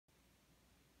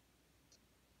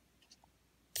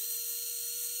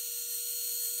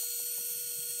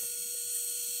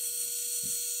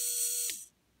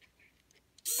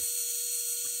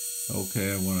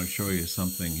Okay, I want to show you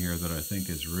something here that I think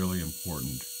is really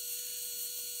important.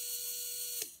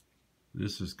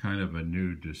 This is kind of a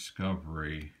new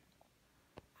discovery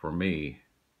for me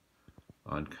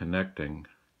on connecting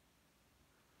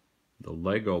the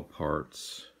Lego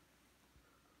parts.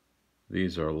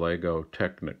 These are Lego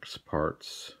Technic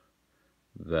parts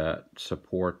that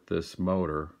support this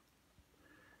motor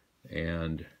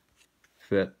and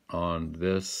fit on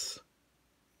this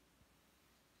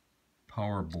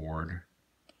power board.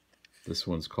 This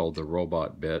one's called the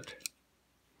robot bit.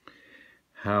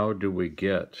 How do we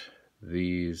get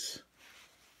these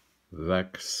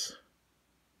VEX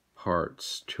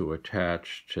parts to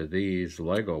attach to these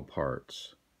Lego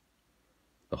parts?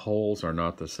 The holes are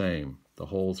not the same. The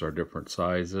holes are different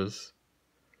sizes,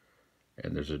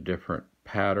 and there's a different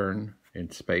pattern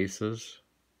in spaces.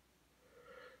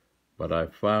 But I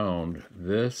found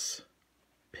this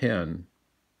pin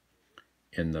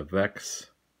in the VEX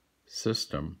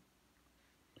system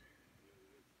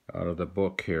out of the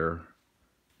book here.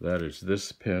 That is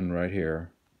this pin right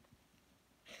here.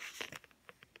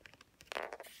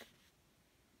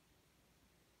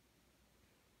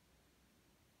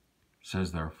 It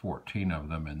says there are 14 of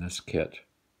them in this kit,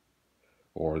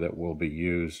 or that will be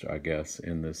used, I guess,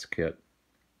 in this kit.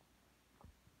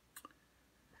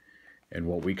 And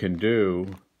what we can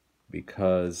do,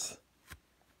 because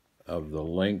of the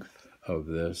length of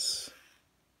this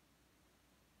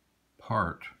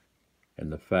part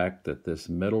and the fact that this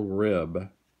middle rib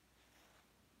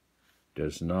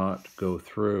does not go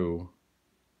through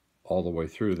all the way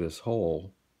through this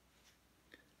hole,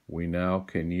 we now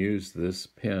can use this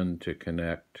pin to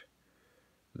connect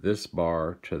this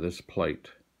bar to this plate.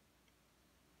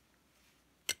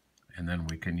 And then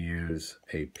we can use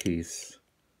a piece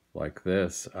like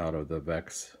this out of the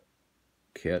VEX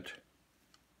kit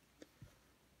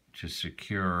to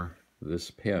secure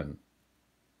this pin.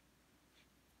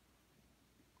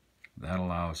 That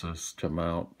allows us to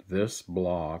mount this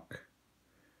block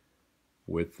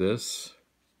with this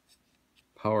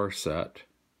power set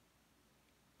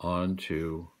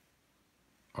onto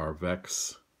our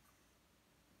VEX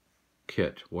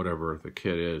kit, whatever the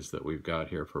kit is that we've got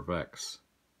here for VEX.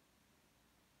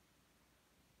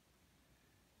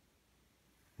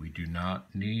 We do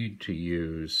not need to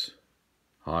use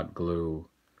hot glue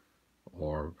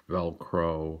or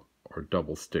Velcro or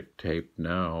double stick tape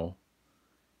now.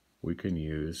 We can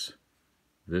use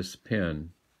this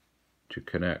pin to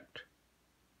connect.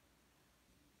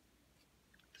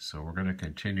 So we're going to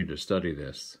continue to study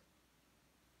this.